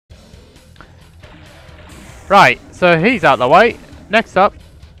Right, so he's out of the way. Next up,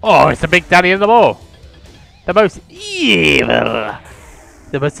 oh, it's the big daddy of them all. The most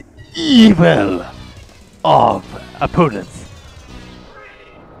evil of opponents.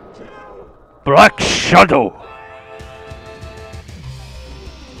 Black Shadow.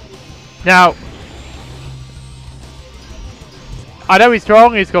 Now, I know he's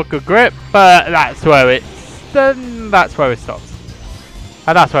strong, he's got good grip, but that's where it stops. And that's where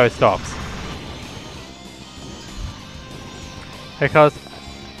it stops. Because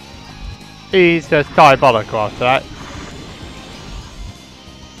he's just diabolical after that.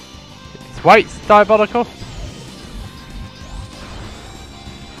 His weight's diabolical.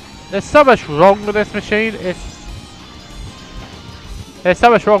 There's so much wrong with this machine, there's so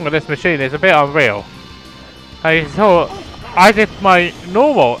much wrong with this machine, it's a bit unreal. I did my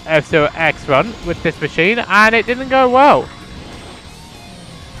normal F-Zero X run with this machine and it didn't go well.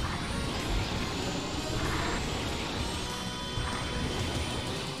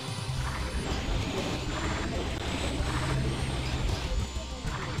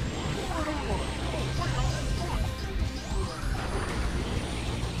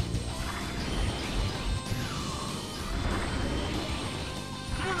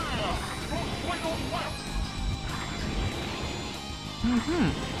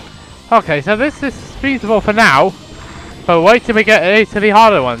 Okay, so this is feasible for now, but wait till we get to the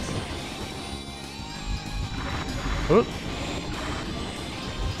harder ones. Ooh.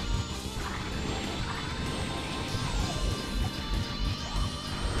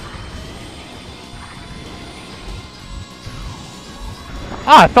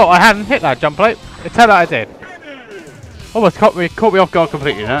 Ah, I thought I hadn't hit that jump plate. It turned out I did. Almost caught me off guard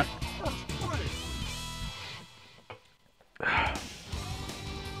completely, that.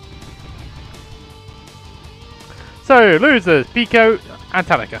 So, losers, Pico and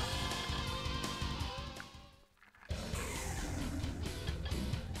Tanaka.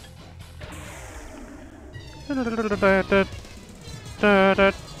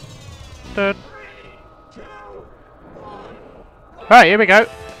 Right, here we go.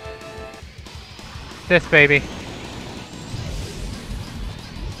 This baby.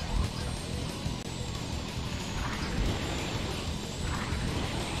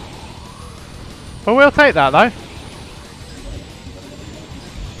 But we'll take that though.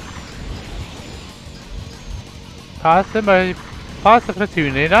 Pass the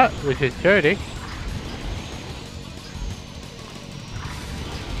platoon leader, which is Jody.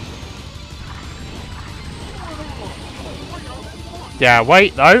 Yeah,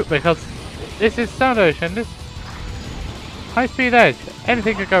 wait though, because this is Sound Ocean, this high speed edge,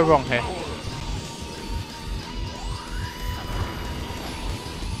 anything could go wrong here.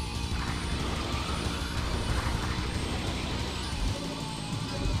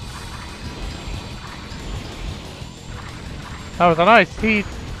 That was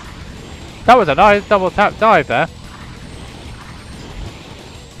a nice double tap dive there.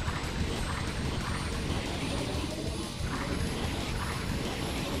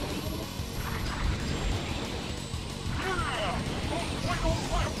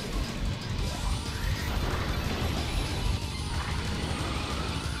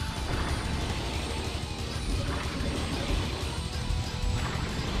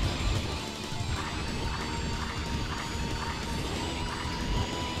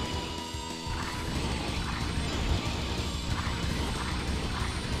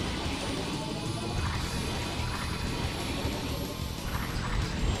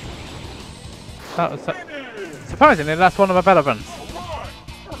 That was surprisingly, that's one of my better runs.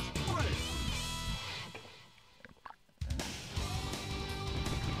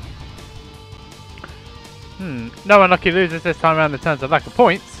 No unlucky losers this time around in terms of lack of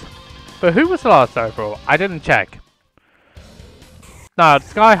points. But who was last overall? I didn't check. Now,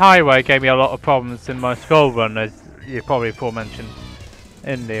 Sky Highway gave me a lot of problems in my scroll run, as you probably aforementioned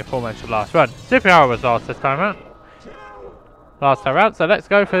in the aforementioned last run. Super Arrow was last this time around. Last time around, so let's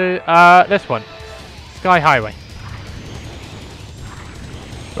go for this one. Sky Highway.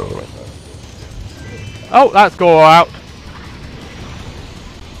 Oh, that's Gore out.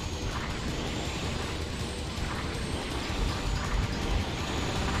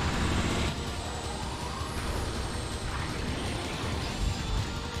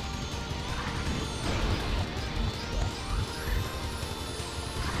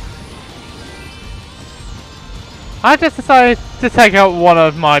 I just decided to take out one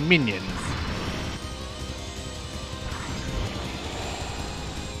of my minions.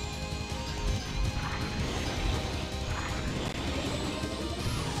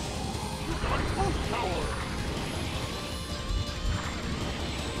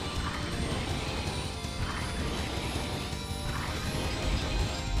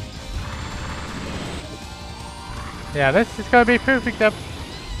 Yeah, this is going to be proving them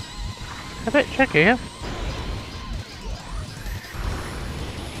a bit tricky here.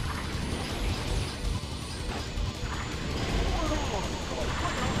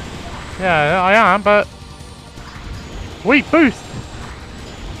 Yeah, I am, but we boost.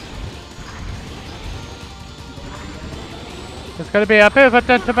 There's going to be a bit of a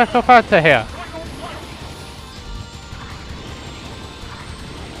detrimental factor here.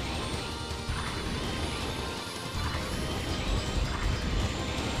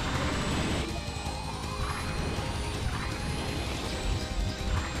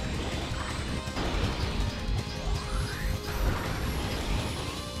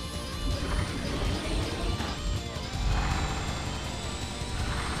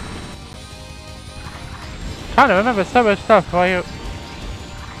 Trying to remember so much stuff while you're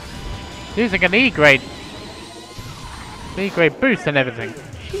using an E-grade boost and everything.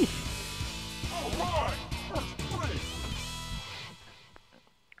 Sheesh.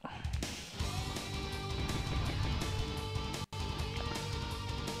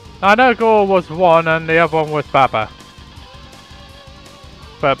 I know Gore was one and the other one was Baba.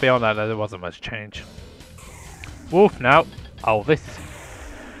 But beyond that, there wasn't much change. Wolf now. Oh,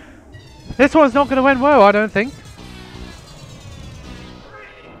 this one's not going to end well, I don't think.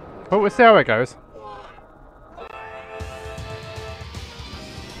 But we'll see how it goes.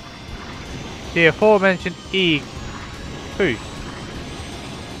 The aforementioned E boost.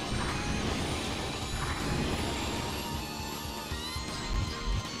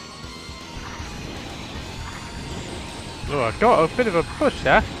 Oh, I got a bit of a push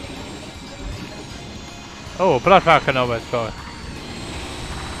there. Oh, Blood Falcon almost got it.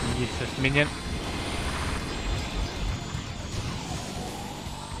 Useless minion.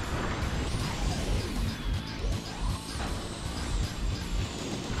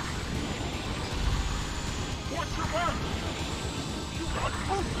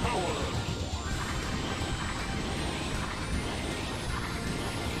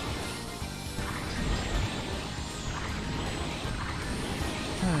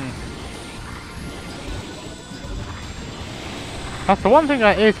 That's the one thing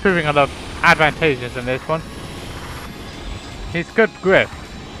that is proving a lot advantageous in this one. His good grip.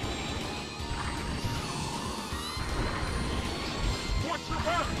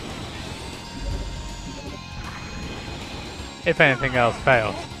 If anything else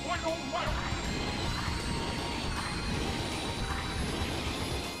fails.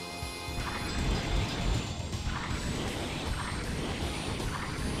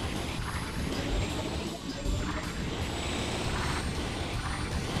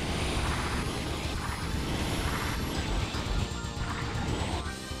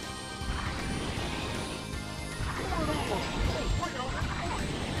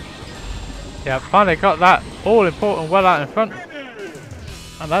 Yeah, finally got that all important well out in front.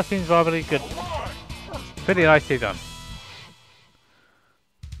 And that seems rather good. Pretty nicely done.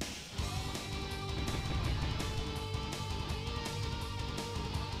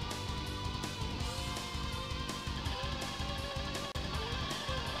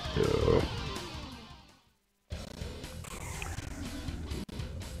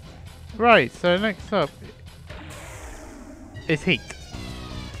 Right, so next up is Heat.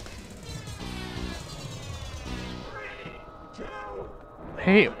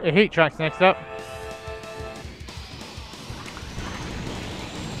 Heat tracks next up.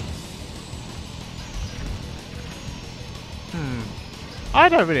 I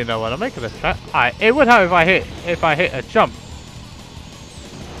don't really know what to make of this track. It would have if I hit a jump.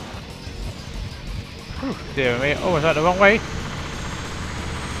 Ooh, dear me, almost went the wrong way.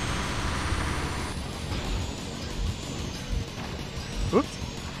 Oops.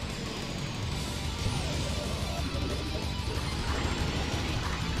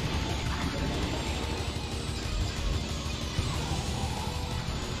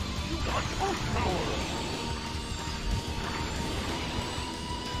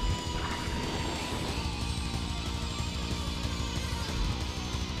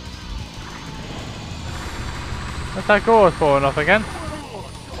 Looks like Gore's falling off again.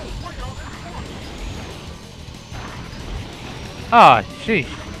 Ah, sheesh.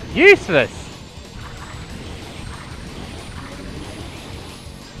 Useless!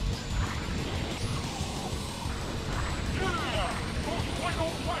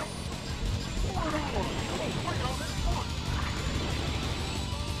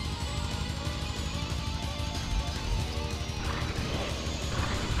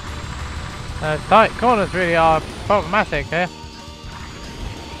 Tight corners really are problematic here.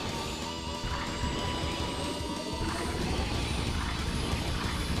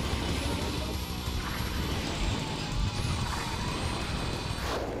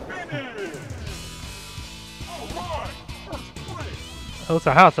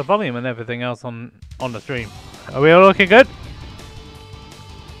 Also, how's the volume and everything else on the stream? Are we all looking good?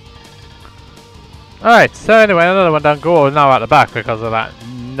 Alright, so anyway, another one done. Gore now at the back because of that.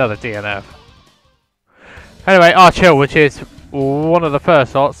 Another DNF. Anyway, our chill, which is one of the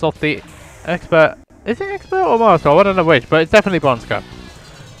first slots of the expert. Is it expert or master? I don't know which, but it's definitely bronze cup.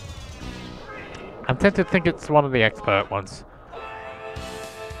 I'm tempted to think it's one of the expert ones.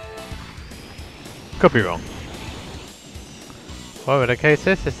 Could be wrong. Whatever the case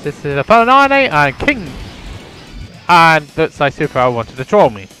is, this is a F-Zero and King. And looks like Super L wanted to troll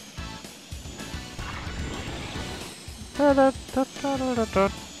me.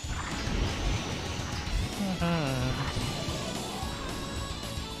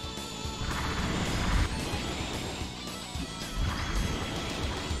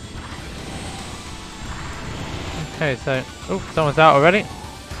 Okay, so someone's out already.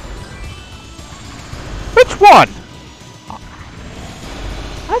 Which one?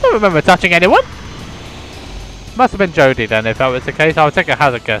 I don't remember touching anyone. Must have been Jody then, if that was the case. I'll take a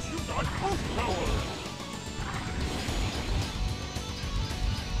hazard guess.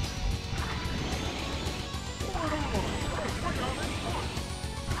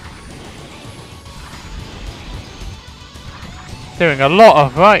 Doing a lot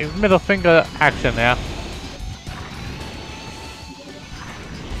of right middle finger action there.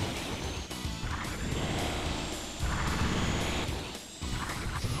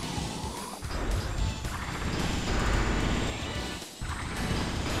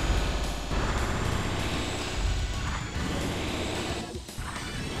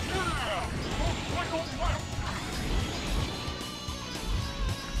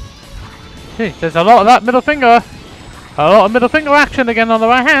 Gee, there's a lot of that middle finger. A lot of middle finger action again on the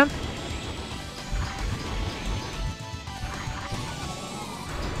right hand.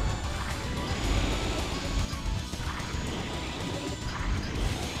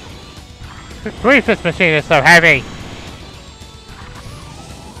 Good grief, this machine is so heavy.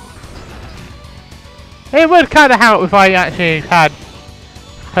 It would kind of help if I actually had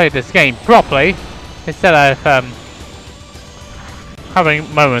played this game properly, instead of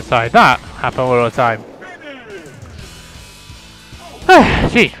having moments like that happen all the time.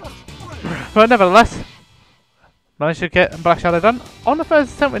 Gee. But nevertheless, managed to get Black Shadow done on the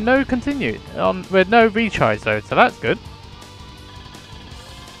first attempt with no with no retries though, so that's good.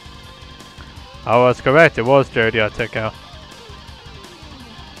 I was correct, it was Jody I took out.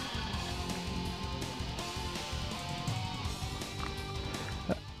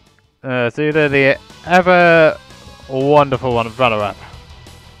 It's either the ever wonderful one runner-up.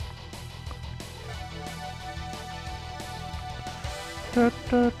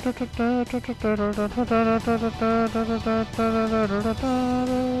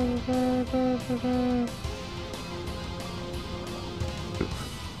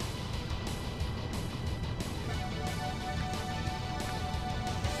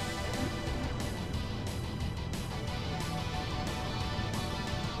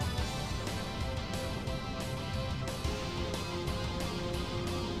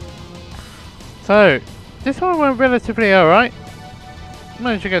 So, this one went relatively alright.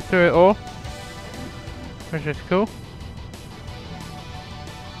 Managed to get through it all, which is cool.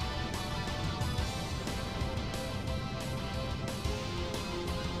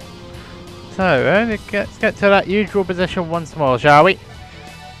 So, let's get to that usual position once more, shall we?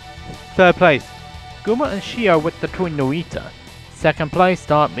 Third place, Guma and Shio with the Twin Noita. Second place,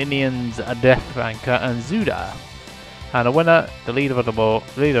 Dark Minions, Death Ranker and Zuda. And the winner, the leader of the ball,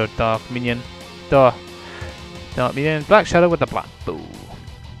 leader of Dark Minion, Dark Minion, Black Shadow with the Black Bull.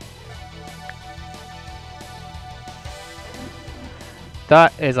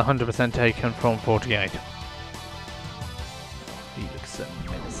 That is 100% taken from 48. He looks so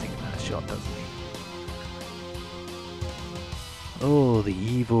menacing in that shot, doesn't he? Oh, the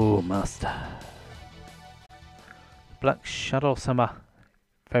evil master. Black Shadow Sama.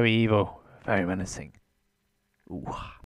 Very evil, very menacing. Ooh.